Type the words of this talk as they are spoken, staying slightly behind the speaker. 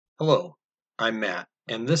Hello, I'm Matt,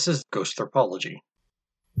 and this is Ghost Anthropology.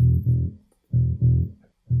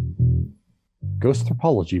 Ghost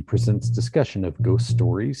Anthropology presents discussion of ghost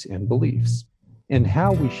stories and beliefs, and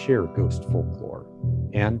how we share ghost folklore,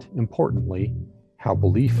 and, importantly, how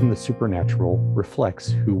belief in the supernatural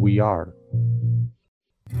reflects who we are.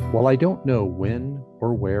 While I don't know when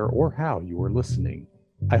or where or how you are listening,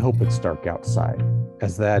 I hope it's dark outside,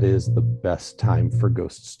 as that is the best time for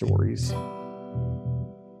ghost stories.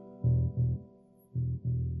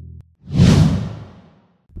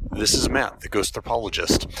 This is Matt, the ghost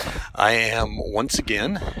anthropologist. I am once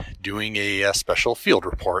again doing a special field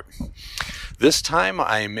report. This time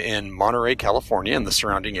I'm in Monterey, California and the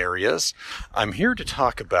surrounding areas. I'm here to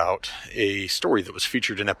talk about a story that was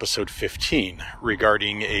featured in episode 15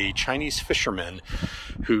 regarding a Chinese fisherman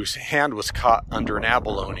whose hand was caught under an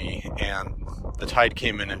abalone and the tide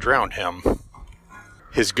came in and drowned him.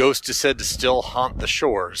 His ghost is said to still haunt the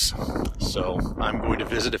shores. So I'm going to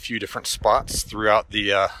visit a few different spots throughout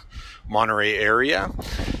the Monterey area.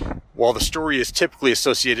 While the story is typically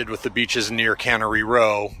associated with the beaches near Cannery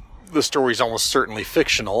Row, the story is almost certainly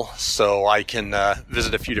fictional, so I can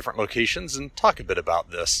visit a few different locations and talk a bit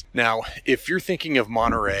about this. Now, if you're thinking of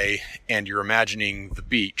Monterey and you're imagining the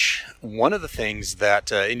beach, one of the things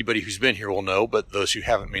that anybody who's been here will know, but those who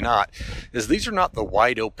haven't may not, is these are not the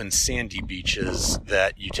wide open sandy beaches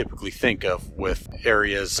that you typically think of with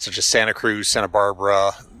areas such as Santa Cruz, Santa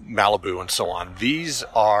Barbara, Malibu, and so on. These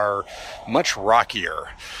are much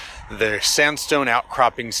rockier. The sandstone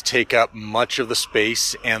outcroppings take up much of the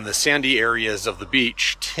space, and the sandy areas of the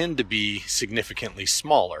beach tend to be significantly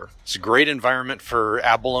smaller. It's a great environment for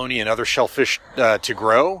abalone and other shellfish to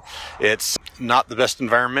grow. It's not the best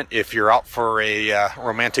environment if you're out for a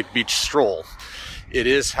romantic beach stroll. It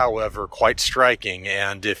is, however, quite striking,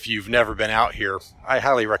 and if you've never been out here, I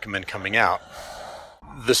highly recommend coming out.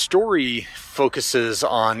 The story focuses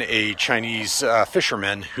on a Chinese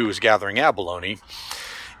fisherman who is gathering abalone.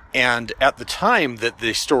 And at the time that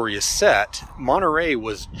the story is set, Monterey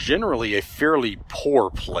was generally a fairly poor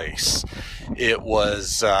place. It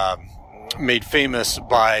was made famous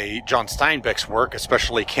by John Steinbeck's work,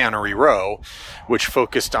 especially Cannery Row, which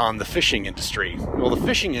focused on the fishing industry. Well, the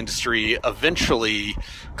fishing industry eventually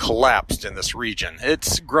collapsed in this region.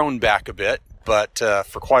 It's grown back a bit, but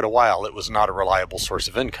for quite a while it was not a reliable source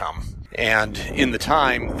of income. And in the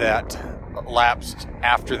time that lapsed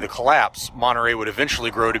after the collapse, Monterey would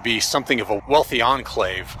eventually grow to be something of a wealthy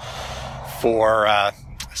enclave for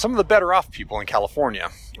some of the better off people in California.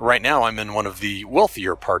 Right now I'm in one of the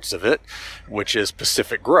wealthier parts of it, which is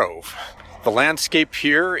Pacific Grove. The landscape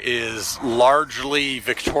here is largely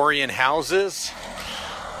Victorian houses.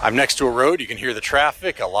 I'm next to a road. You can hear the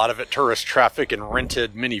traffic, a lot of it tourist traffic and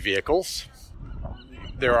rented mini vehicles.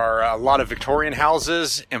 There are a lot of Victorian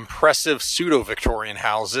houses, impressive pseudo-Victorian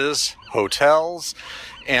houses, hotels,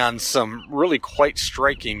 and some really quite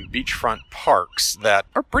striking beachfront parks that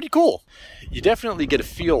are pretty cool. You definitely get a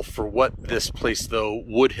feel for what this place, though,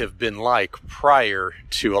 would have been like prior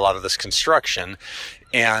to a lot of this construction,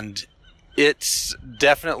 and it's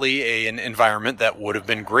definitely an environment that would have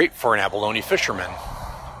been great for an abalone fisherman.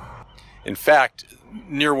 In fact,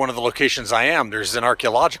 near one of the locations I am, there's an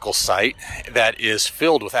archaeological site that is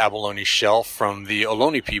filled with abalone shell from the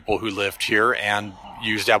Ohlone people who lived here and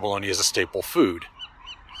used abalone as a staple food.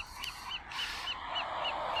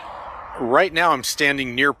 Right now I'm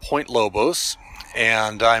standing near Point Lobos,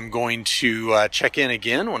 and I'm going to check in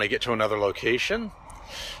again when I get to another location.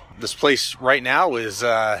 This place right now is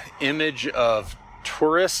an image of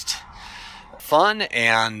tourist fun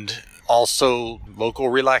and also local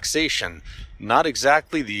relaxation. Not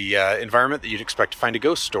exactly the environment that you'd expect to find a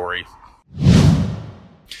ghost story.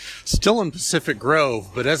 Still in Pacific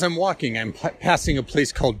Grove, but as I'm walking, I'm passing a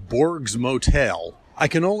place called Borg's Motel. I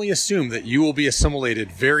can only assume that you will be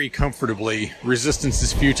assimilated very comfortably, resistance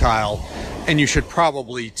is futile, and you should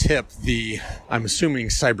probably tip the, I'm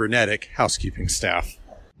assuming, cybernetic housekeeping staff.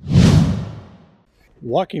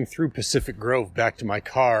 Walking through Pacific Grove back to my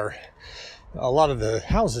car, a lot of the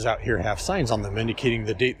houses out here have signs on them indicating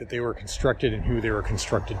the date that they were constructed and who they were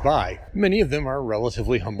constructed by. Many of them are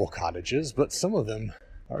relatively humble cottages, but some of them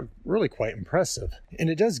are really quite impressive. And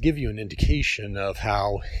it does give you an indication of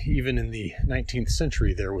how, even in the 19th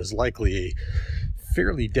century, there was likely a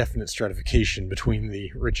fairly definite stratification between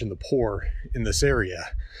the rich and the poor in this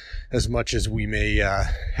area, as much as we may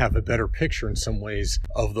have a better picture in some ways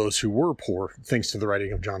of those who were poor, thanks to the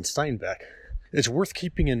writing of John Steinbeck. It's worth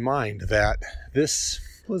keeping in mind that this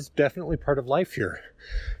was definitely part of life here,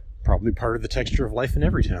 probably part of the texture of life in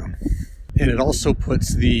every town. And it also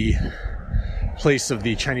puts the place of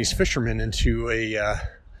the Chinese fishermen into a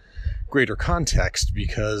greater context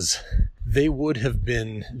because they would have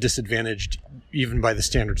been disadvantaged even by the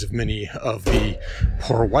standards of many of the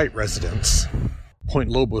poor white residents. Point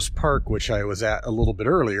Lobos Park, which I was at a little bit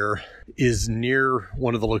earlier, is near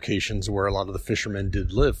one of the locations where a lot of the fishermen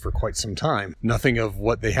did live for quite some time. Nothing of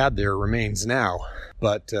what they had there remains now,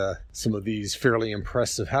 but some of these fairly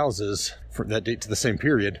impressive houses from that date to the same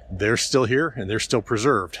period, they're still here and they're still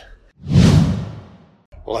preserved.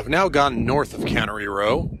 Well, I've now gone north of Cannery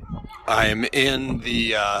Row. I'm in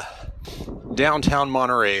the downtown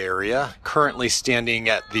Monterey area, currently standing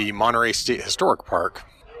at the Monterey State Historic Park.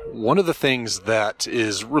 One of the things that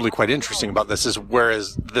is really quite interesting about this is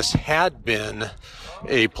whereas this had been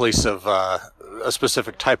a place of a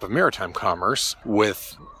specific type of maritime commerce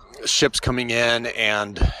with ships coming in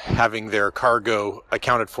and having their cargo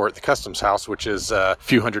accounted for at the customs house, which is a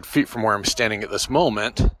few hundred feet from where I'm standing at this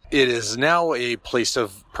moment, it is now a place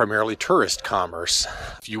of primarily tourist commerce.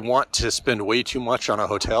 If you want to spend way too much on a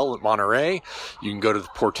hotel at Monterey, you can go to the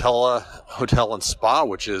Portela Hotel and Spa,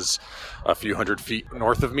 which is a few hundred feet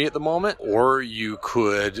north of me at the moment, or you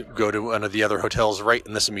could go to one of the other hotels right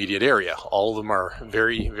in this immediate area. All of them are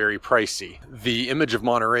very, very pricey. The image of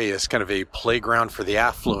Monterey as kind of a playground for the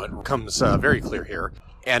affluent becomes very clear here.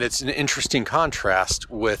 And it's an interesting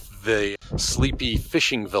contrast with the sleepy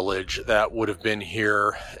fishing village that would have been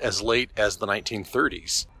here as late as the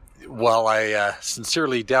 1930s. While I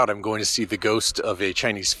sincerely doubt I'm going to see the ghost of a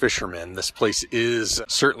Chinese fisherman, this place is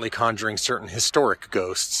certainly conjuring certain historic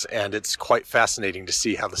ghosts, and it's quite fascinating to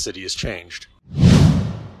see how the city has changed.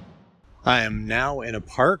 I am now in a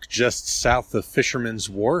park just south of Fisherman's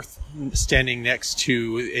Wharf, standing next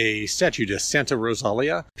to a statue to Santa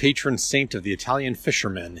Rosalia, patron saint of the Italian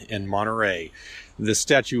fishermen in Monterey. The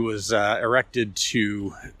statue was erected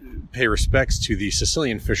to pay respects to the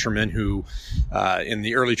Sicilian fishermen who, in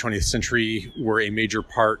the early 20th century, were a major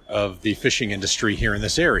part of the fishing industry here in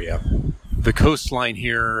this area. The coastline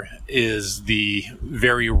here is the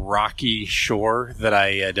very rocky shore that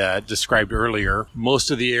I had described earlier. Most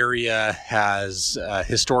of the area has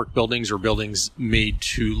historic buildings or buildings made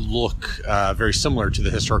to look very similar to the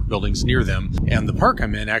historic buildings near them. And the park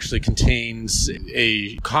I'm in actually contains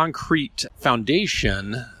a concrete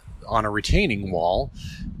foundation on a retaining wall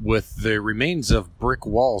with the remains of brick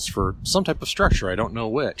walls for some type of structure. I don't know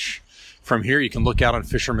which. From here, you can look out on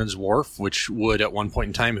Fisherman's Wharf, which would at one point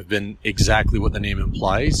in time have been exactly what the name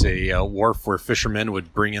implies, a wharf where fishermen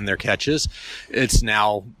would bring in their catches. It's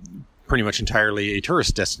now pretty much entirely a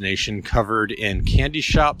tourist destination covered in candy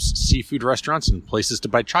shops, seafood restaurants, and places to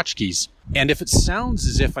buy tchotchkes. And if it sounds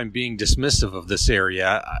as if I'm being dismissive of this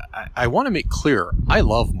area, I want to make clear, I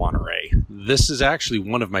love Monterey. This is actually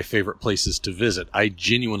one of my favorite places to visit. I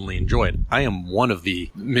genuinely enjoy it. I am one of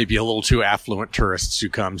the maybe a little too affluent tourists who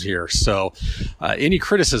comes here. So any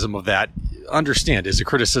criticism of that, understand, is a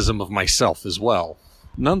criticism of myself as well.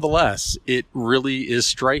 Nonetheless, it really is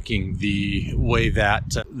striking the way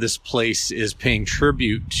that this place is paying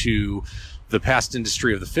tribute to the past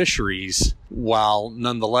industry of the fisheries, while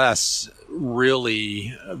nonetheless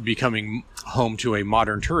really becoming home to a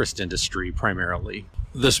modern tourist industry primarily.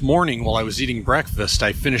 This morning, while I was eating breakfast,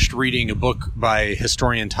 I finished reading a book by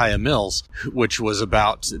historian Taya Mills, which was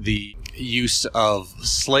about the use of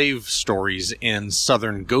slave stories in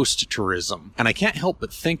Southern ghost tourism. And I can't help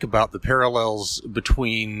but think about the parallels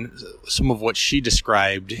between some of what she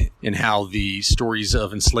described in how the stories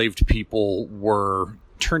of enslaved people were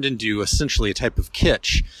turned into essentially a type of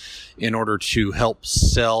kitsch in order to help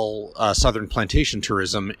sell Southern plantation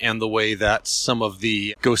tourism, and the way that some of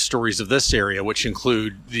the ghost stories of this area, which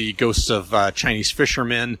include the ghosts of Chinese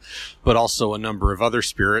fishermen, but also a number of other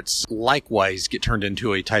spirits, likewise get turned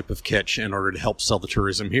into a type of kitsch in order to help sell the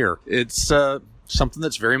tourism here. It's something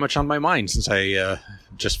that's very much on my mind since I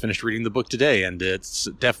just finished reading the book today, and it's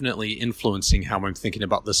definitely influencing how I'm thinking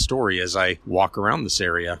about this story as I walk around this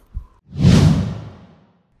area.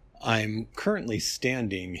 I'm currently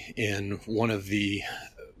standing in one of the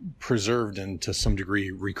preserved and to some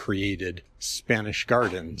degree recreated Spanish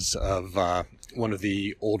gardens of one of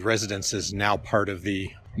the old residences, now part of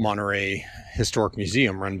the Monterey Historic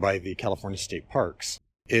Museum run by the California State Parks.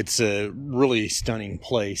 It's a really stunning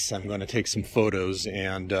place. I'm going to take some photos,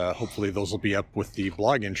 and hopefully those will be up with the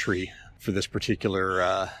blog entry for this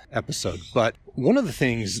particular episode. But one of the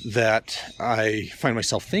things that I find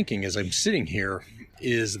myself thinking as I'm sitting here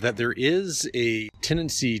is that there is a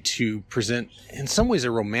tendency to present, in some ways, a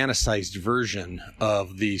romanticized version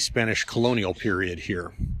of the Spanish colonial period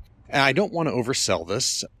here. And I don't want to oversell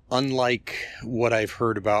this. unlike what I've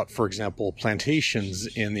heard about, for example, plantations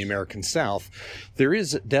in the American South, there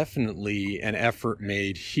is definitely an effort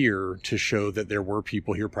made here to show that there were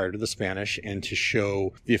people here prior to the Spanish and to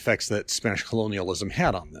show the effects that Spanish colonialism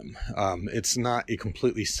had on them. It's not a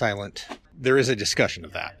completely silent. There is a discussion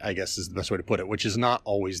of that, I guess is the best way to put it, which is not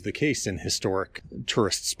always the case in historic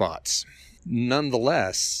tourist spots.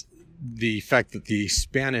 Nonetheless, the fact that the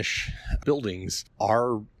Spanish buildings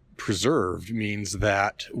are preserved means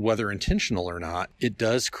that, whether intentional or not, it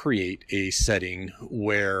does create a setting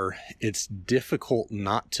where it's difficult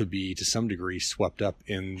not to be, to some degree, swept up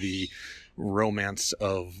in the romance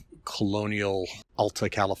of colonial Alta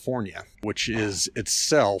California, which is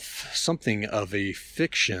itself something of a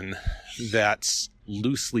fiction that's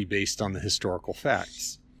loosely based on the historical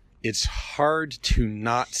facts. It's hard to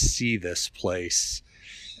not see this place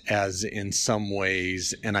as, in some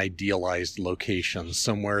ways, an idealized location,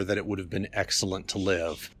 somewhere that it would have been excellent to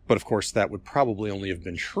live. But of course, that would probably only have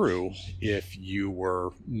been true if you were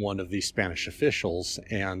one of the Spanish officials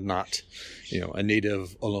and not, a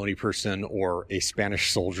native Ohlone person or a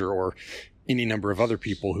Spanish soldier or any number of other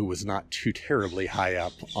people who was not too terribly high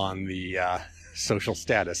up on the social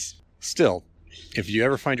status. Still, if you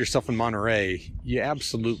ever find yourself in Monterey, you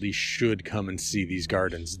absolutely should come and see these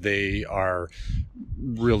gardens. They are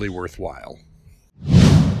really worthwhile.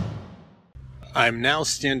 I'm now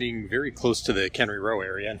standing very close to the Cannery Row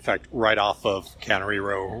area, in fact, right off of Cannery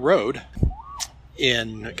Row Road,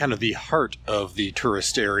 in kind of the heart of the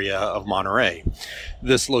tourist area of Monterey.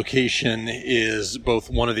 This location is both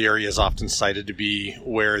one of the areas often cited to be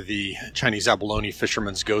where the Chinese abalone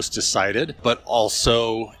fisherman's ghost is sighted, but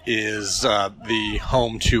also is the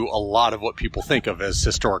home to a lot of what people think of as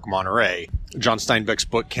historic Monterey. John Steinbeck's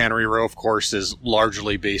book, Cannery Row, of course, is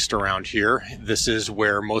largely based around here. This is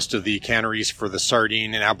where most of the canneries for the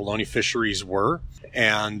sardine and abalone fisheries were,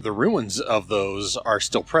 and the ruins of those are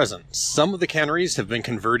still present. Some of the canneries have been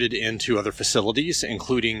converted into other facilities,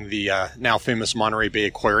 including the now famous Monterey Bay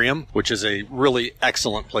Aquarium, which is a really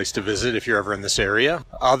excellent place to visit if you're ever in this area.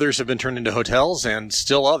 Others have been turned into hotels, and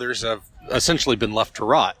still others have essentially been left to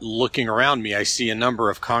rot. Looking around me, I see a number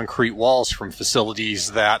of concrete walls from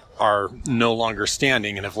facilities that are no longer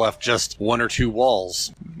standing and have left just one or two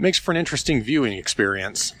walls. Makes for an interesting viewing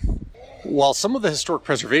experience. While some of the historic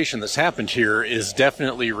preservation that's happened here is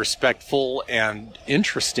definitely respectful and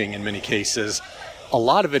interesting in many cases, a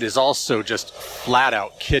lot of it is also just flat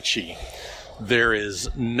out kitschy. There is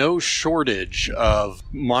no shortage of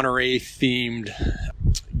Monterey-themed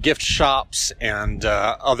gift shops and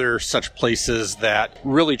other such places that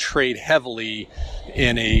really trade heavily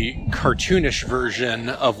in a cartoonish version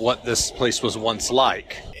of what this place was once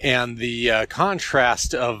like. And the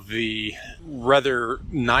contrast of the rather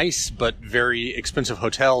nice but very expensive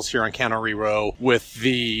hotels here on Cannery Row with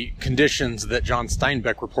the conditions that John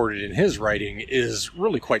Steinbeck reported in his writing is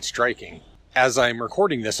really quite striking. As I'm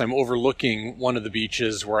recording this, I'm overlooking one of the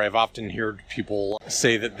beaches where I've often heard people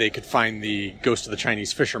say that they could find the ghost of the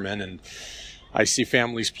Chinese fisherman, and I see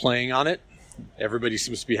families playing on it. Everybody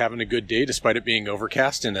seems to be having a good day despite it being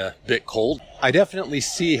overcast and a bit cold. I definitely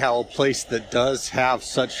see how a place that does have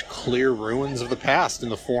such clear ruins of the past in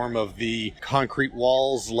the form of the concrete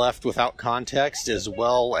walls left without context, as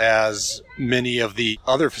well as many of the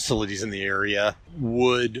other facilities in the area,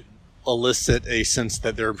 would elicit a sense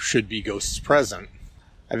that there should be ghosts present.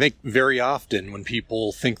 I think very often when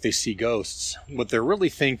people think they see ghosts, what they're really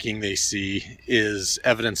thinking they see is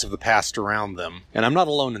evidence of the past around them. And I'm not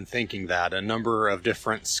alone in thinking that. A number of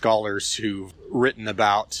different scholars who've written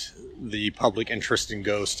about the public interest in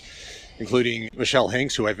ghosts, including Michelle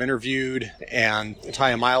Hanks, who I've interviewed, and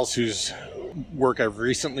Taya Miles, whose work I've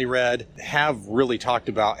recently read, have really talked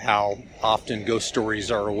about how often ghost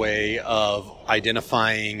stories are a way of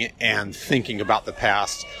identifying and thinking about the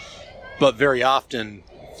past, but very often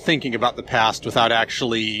thinking about the past without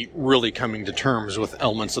actually really coming to terms with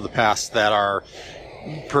elements of the past that are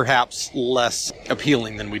perhaps less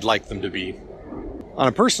appealing than we'd like them to be. On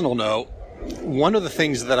a personal note, one of the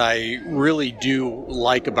things that I really do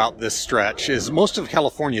like about this stretch is most of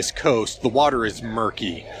California's coast, the water is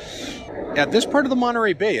murky. At this part of the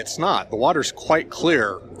Monterey Bay, it's not. The water's quite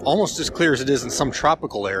clear, almost as clear as it is in some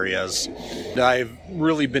tropical areas. I've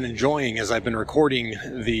really been enjoying, as I've been recording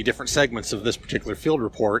the different segments of this particular field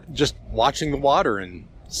report, just watching the water and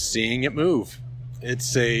seeing it move.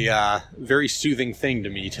 It's a very soothing thing to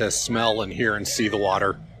me to smell and hear and see the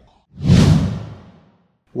water.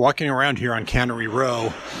 Walking around here on Cannery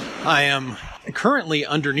Row, I am currently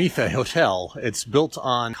underneath a hotel. It's built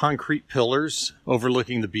on concrete pillars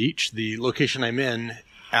overlooking the beach. The location I'm in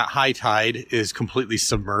at high tide is completely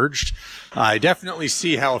submerged. I definitely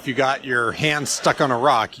see how if you got your hand stuck on a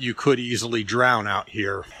rock, you could easily drown out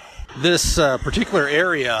here. This particular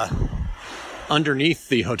area underneath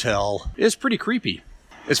the hotel is pretty creepy.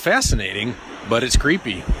 It's fascinating, but it's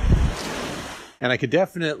creepy. And I could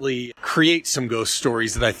definitely create some ghost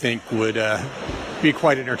stories that I think would be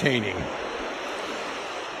quite entertaining.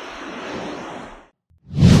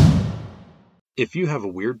 If you have a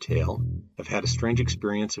weird tale, have had a strange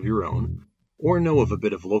experience of your own, or know of a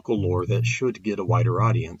bit of local lore that should get a wider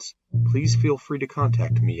audience, please feel free to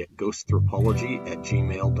contact me at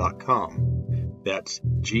ghosthropology@gmail.com. That's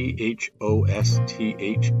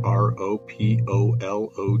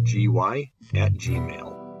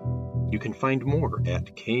GHOSTHROPOLOGY@gmail. You can find more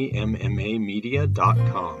at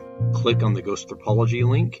kmmamedia.com. Click on the Ghosthropology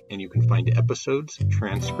link and you can find episodes,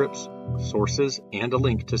 transcripts, sources, and a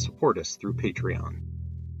link to support us through Patreon.